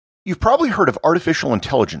You've probably heard of artificial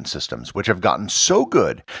intelligence systems which have gotten so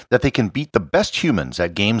good that they can beat the best humans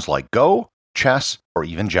at games like Go, chess, or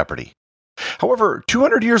even Jeopardy! However,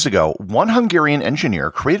 200 years ago, one Hungarian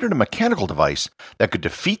engineer created a mechanical device that could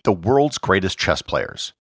defeat the world's greatest chess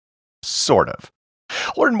players. Sort of.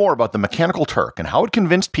 Learn more about the Mechanical Turk and how it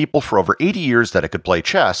convinced people for over 80 years that it could play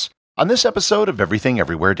chess on this episode of Everything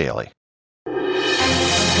Everywhere Daily.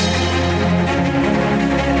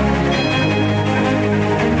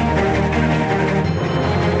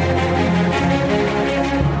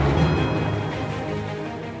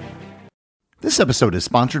 This episode is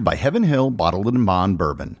sponsored by Heaven Hill Bottled and Bond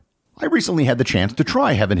Bourbon. I recently had the chance to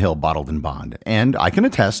try Heaven Hill Bottled and Bond, and I can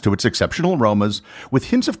attest to its exceptional aromas with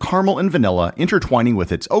hints of caramel and vanilla intertwining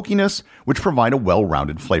with its oakiness, which provide a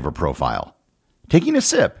well-rounded flavor profile. Taking a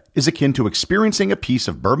sip is akin to experiencing a piece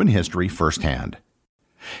of bourbon history firsthand.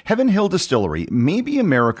 Heaven Hill Distillery may be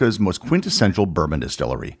America's most quintessential bourbon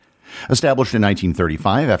distillery. Established in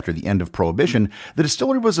 1935 after the end of Prohibition, the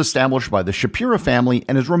distillery was established by the Shapira family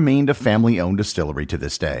and has remained a family-owned distillery to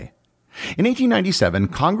this day. In 1897,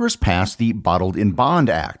 Congress passed the Bottled in Bond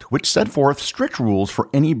Act, which set forth strict rules for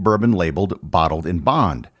any bourbon labeled Bottled in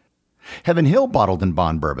Bond. Heaven Hill Bottled in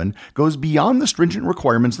Bond Bourbon goes beyond the stringent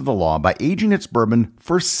requirements of the law by aging its bourbon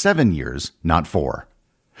for 7 years, not 4.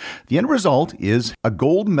 The end result is a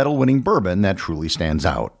gold medal-winning bourbon that truly stands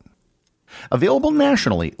out. Available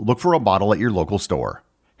nationally, look for a bottle at your local store.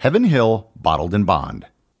 Heaven Hill Bottled in Bond.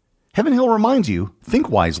 Heaven Hill reminds you, think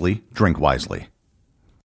wisely, drink wisely.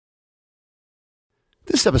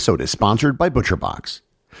 This episode is sponsored by ButcherBox.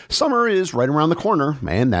 Summer is right around the corner,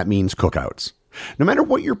 and that means cookouts. No matter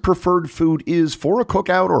what your preferred food is for a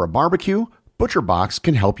cookout or a barbecue, ButcherBox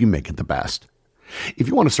can help you make it the best. If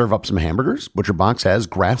you want to serve up some hamburgers, ButcherBox has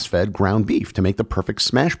grass-fed ground beef to make the perfect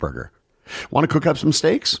smash burger. Want to cook up some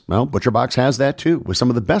steaks? Well, ButcherBox has that too, with some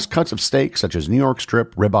of the best cuts of steak such as New York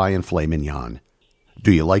strip, ribeye, and filet mignon.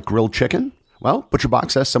 Do you like grilled chicken? Well,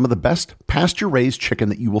 ButcherBox has some of the best pasture-raised chicken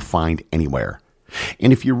that you will find anywhere.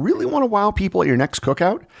 And if you really want to wow people at your next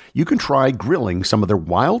cookout, you can try grilling some of their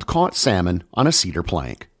wild-caught salmon on a cedar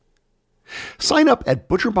plank. Sign up at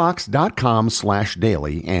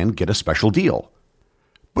butcherbox.com/daily and get a special deal.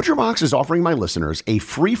 ButcherBox is offering my listeners a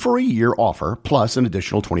free-for-a-year offer plus an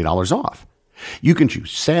additional $20 off. You can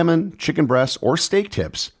choose salmon, chicken breasts, or steak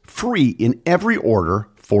tips free in every order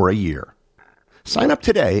for a year. Sign up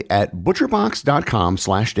today at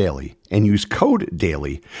butcherbox.com/daily and use code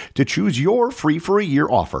DAILY to choose your free-for-a-year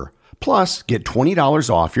offer, plus get $20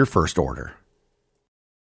 off your first order.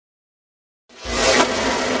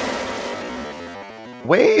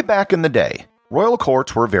 Way back in the day, royal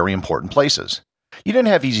courts were very important places. You didn't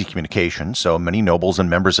have easy communication, so many nobles and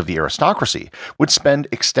members of the aristocracy would spend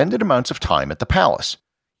extended amounts of time at the palace.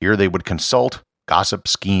 Here they would consult, gossip,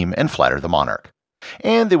 scheme, and flatter the monarch.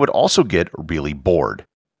 And they would also get really bored.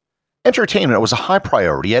 Entertainment was a high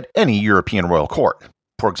priority at any European royal court.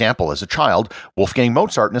 For example, as a child, Wolfgang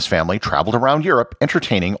Mozart and his family traveled around Europe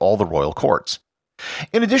entertaining all the royal courts.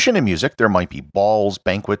 In addition to music, there might be balls,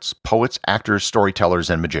 banquets, poets, actors, storytellers,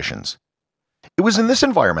 and magicians. It was in this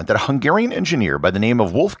environment that a Hungarian engineer by the name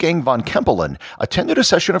of Wolfgang von Kempelen attended a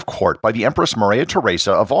session of court by the Empress Maria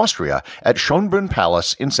Theresa of Austria at Schönbrunn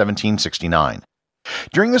Palace in 1769.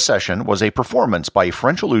 During the session was a performance by a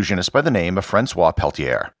French illusionist by the name of François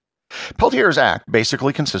Peltier. Peltier's act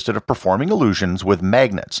basically consisted of performing illusions with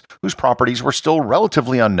magnets, whose properties were still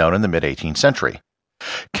relatively unknown in the mid-18th century.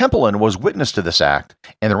 Kempelen was witness to this act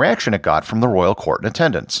and the reaction it got from the royal court in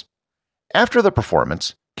attendance. After the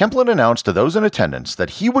performance, Kempelen announced to those in attendance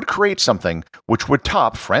that he would create something which would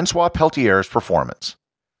top François Peltier's performance.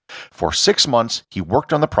 For 6 months, he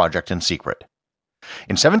worked on the project in secret.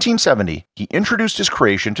 In 1770, he introduced his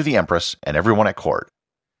creation to the Empress and everyone at court,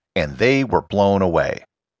 and they were blown away.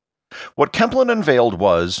 What Kempelen unveiled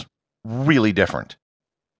was really different.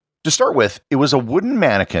 To start with, it was a wooden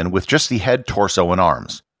mannequin with just the head, torso, and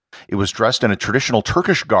arms. It was dressed in a traditional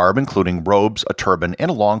Turkish garb including robes, a turban, and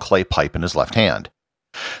a long clay pipe in his left hand.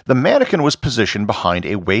 The mannequin was positioned behind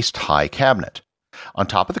a waist-high cabinet. On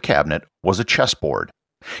top of the cabinet was a chessboard.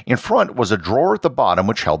 In front was a drawer at the bottom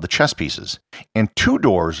which held the chess pieces, and 2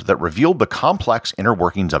 doors that revealed the complex inner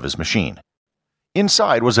workings of his machine.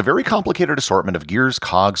 Inside was a very complicated assortment of gears,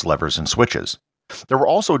 cogs, levers, and switches. There were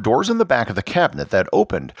also doors in the back of the cabinet that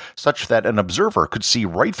opened such that an observer could see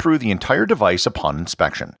right through the entire device upon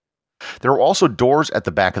inspection. There were also doors at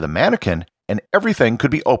the back of the mannequin, and everything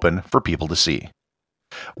could be open for people to see.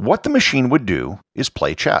 What the machine would do is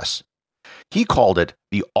play chess. He called it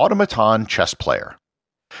the automaton chess player.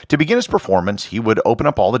 To begin his performance, he would open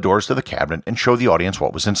up all the doors to the cabinet and show the audience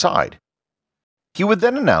what was inside. He would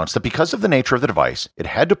then announce that because of the nature of the device, it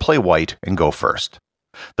had to play white and go first.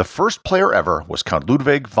 The first player ever was Count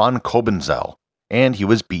Ludwig von Cobenzell, and he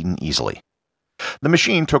was beaten easily. The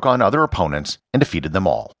machine took on other opponents and defeated them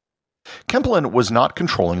all. Kempelen was not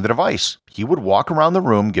controlling the device. He would walk around the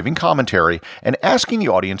room giving commentary and asking the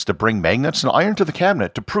audience to bring magnets and iron to the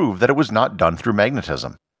cabinet to prove that it was not done through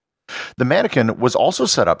magnetism. The mannequin was also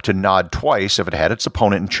set up to nod twice if it had its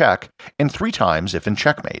opponent in check and 3 times if in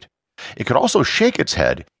checkmate. It could also shake its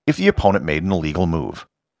head if the opponent made an illegal move.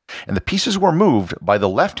 And the pieces were moved by the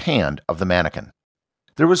left hand of the mannequin.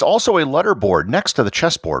 There was also a letter board next to the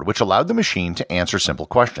chessboard which allowed the machine to answer simple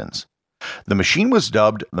questions. The machine was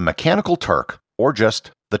dubbed the Mechanical Turk, or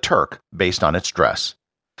just the Turk, based on its dress.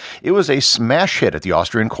 It was a smash hit at the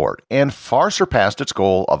Austrian court and far surpassed its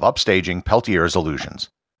goal of upstaging Peltier's illusions.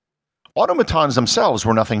 Automatons themselves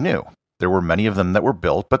were nothing new. There were many of them that were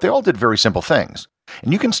built, but they all did very simple things,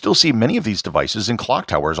 and you can still see many of these devices in clock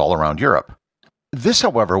towers all around Europe. This,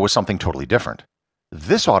 however, was something totally different.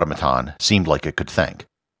 This automaton seemed like it could think.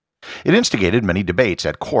 It instigated many debates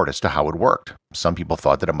at court as to how it worked. Some people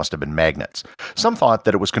thought that it must have been magnets. Some thought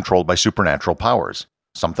that it was controlled by supernatural powers.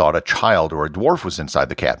 Some thought a child or a dwarf was inside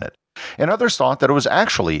the cabinet. And others thought that it was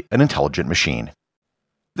actually an intelligent machine.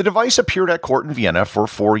 The device appeared at court in Vienna for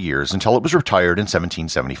 4 years until it was retired in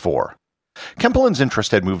 1774. Kempelen's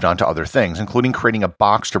interest had moved on to other things, including creating a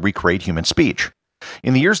box to recreate human speech.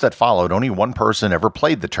 In the years that followed, only one person ever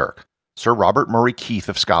played the Turk, Sir Robert Murray Keith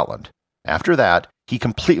of Scotland. After that, he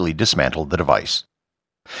completely dismantled the device.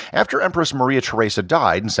 After Empress Maria Theresa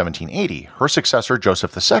died in 1780, her successor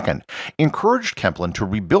Joseph II encouraged Kempelen to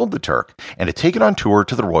rebuild the Turk and to take it on tour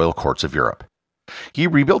to the royal courts of Europe. He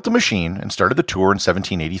rebuilt the machine and started the tour in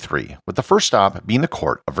 1783, with the first stop being the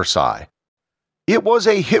court of Versailles. It was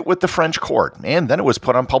a hit with the French court, and then it was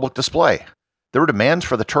put on public display. There were demands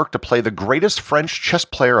for the Turk to play the greatest French chess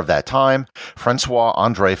player of that time,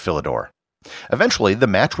 François-André Philidor. Eventually, the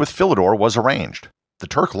match with Philidor was arranged. The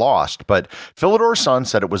Turk lost, but Philidor's son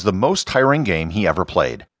said it was the most tiring game he ever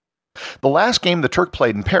played. The last game the Turk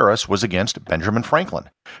played in Paris was against Benjamin Franklin,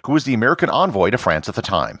 who was the American envoy to France at the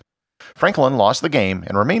time. Franklin lost the game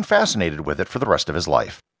and remained fascinated with it for the rest of his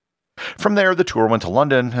life. From there, the tour went to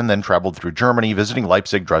London and then traveled through Germany, visiting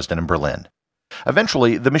Leipzig, Dresden, and Berlin.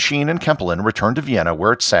 Eventually, the machine and Kempelen returned to Vienna,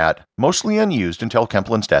 where it sat, mostly unused until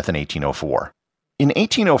Kempelen's death in 1804. In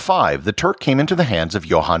 1805, the Turk came into the hands of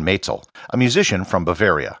Johann Maetzel, a musician from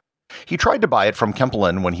Bavaria. He tried to buy it from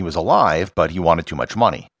Kempelen when he was alive, but he wanted too much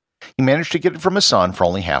money. He managed to get it from his son for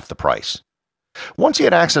only half the price. Once he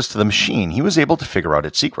had access to the machine, he was able to figure out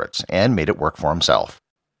its secrets and made it work for himself.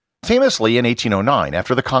 Famously, in 1809,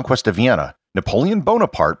 after the conquest of Vienna, Napoleon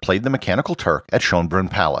Bonaparte played the Mechanical Turk at Schönbrunn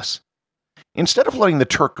Palace. Instead of letting the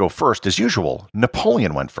Turk go first as usual,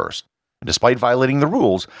 Napoleon went first. Despite violating the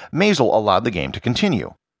rules, Maisel allowed the game to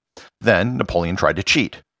continue. Then Napoleon tried to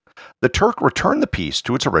cheat. The Turk returned the piece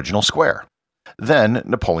to its original square. Then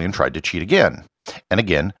Napoleon tried to cheat again. And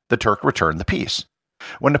again, the Turk returned the piece.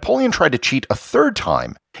 When Napoleon tried to cheat a third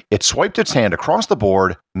time, it swiped its hand across the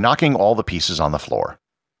board, knocking all the pieces on the floor.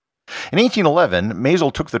 In 1811,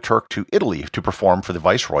 Maisel took the Turk to Italy to perform for the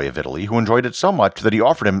Viceroy of Italy, who enjoyed it so much that he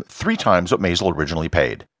offered him 3 times what Maisel originally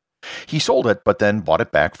paid. He sold it, but then bought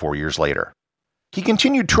it back 4 years later. He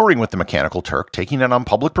continued touring with the Mechanical Turk, taking it on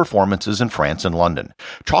public performances in France and London,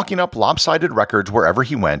 chalking up lopsided records wherever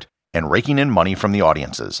he went, and raking in money from the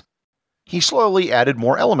audiences. He slowly added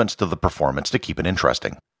more elements to the performance to keep it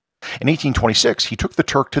interesting. In 1826, he took the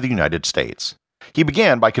Turk to the United States. He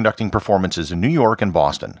began by conducting performances in New York and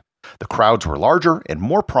Boston. The crowds were larger and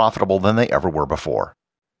more profitable than they ever were before.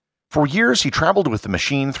 For years, he traveled with the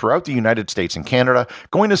machine throughout the United States and Canada,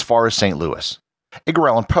 going as far as St. Louis. Edgar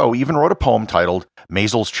Allan Poe even wrote a poem titled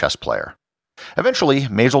Maisel's Chess Player. Eventually,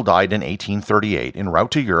 Maisel died in 1838 en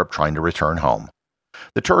route to Europe trying to return home.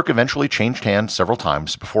 The Turk eventually changed hands several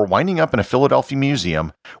times before winding up in a Philadelphia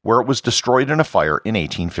museum where it was destroyed in a fire in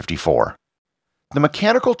 1854. The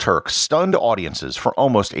Mechanical Turk stunned audiences for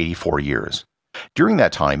almost 84 years. During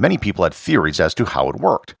that time, many people had theories as to how it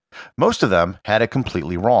worked. Most of them had it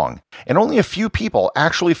completely wrong, and only a few people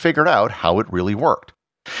actually figured out how it really worked.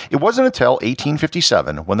 It wasn't until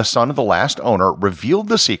 1857 when the son of the last owner revealed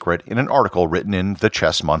the secret in an article written in the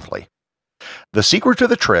Chess Monthly. The secret to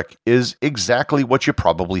the trick is exactly what you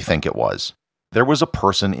probably think it was. There was a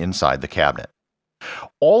person inside the cabinet.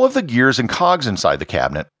 All of the gears and cogs inside the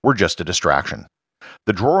cabinet were just a distraction.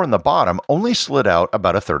 The drawer in the bottom only slid out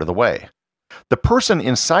about a third of the way. The person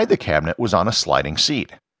inside the cabinet was on a sliding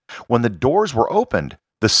seat. When the doors were opened,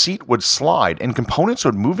 the seat would slide and components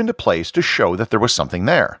would move into place to show that there was something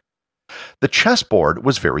there. The chessboard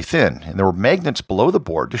was very thin, and there were magnets below the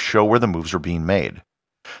board to show where the moves were being made.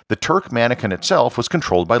 The Turk mannequin itself was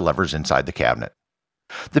controlled by levers inside the cabinet.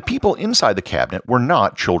 The people inside the cabinet were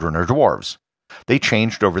not children or dwarves. They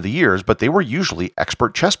changed over the years, but they were usually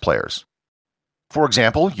expert chess players. For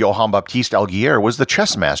example, Johann Baptiste Alguier was the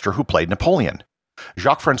chess master who played Napoleon.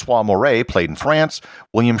 Jacques-François Moret played in France.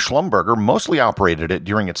 William Schlumberger mostly operated it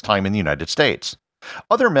during its time in the United States.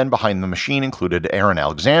 Other men behind the machine included Aaron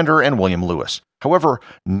Alexander and William Lewis. However,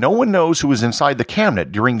 no one knows who was inside the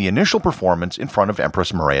cabinet during the initial performance in front of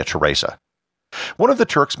Empress Maria Theresa. One of the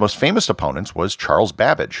Turk's most famous opponents was Charles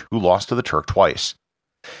Babbage, who lost to the Turk twice.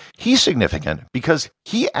 He's significant because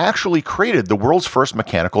he actually created the world's first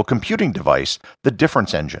mechanical computing device, the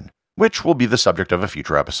difference engine, which will be the subject of a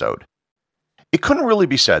future episode. It couldn't really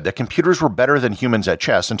be said that computers were better than humans at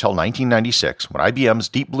chess until 1996, when IBM's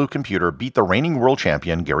Deep Blue computer beat the reigning world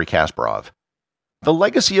champion Garry Kasparov. The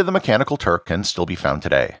legacy of the Mechanical Turk can still be found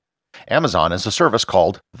today. Amazon has a service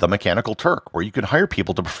called The Mechanical Turk, where you can hire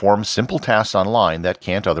people to perform simple tasks online that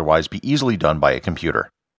can't otherwise be easily done by a computer.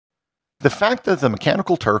 The fact that the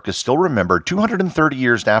Mechanical Turk is still remembered 230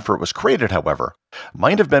 years after it was created, however,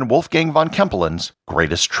 might have been Wolfgang von Kempelen's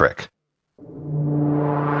greatest trick.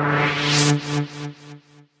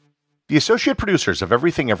 The associate producers of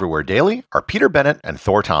Everything Everywhere Daily are Peter Bennett and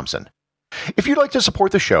Thor Thompson. If you'd like to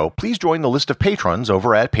support the show, please join the list of patrons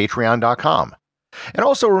over at patreon.com. And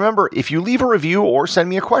also remember, if you leave a review or send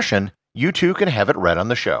me a question, you too can have it read on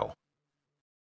the show.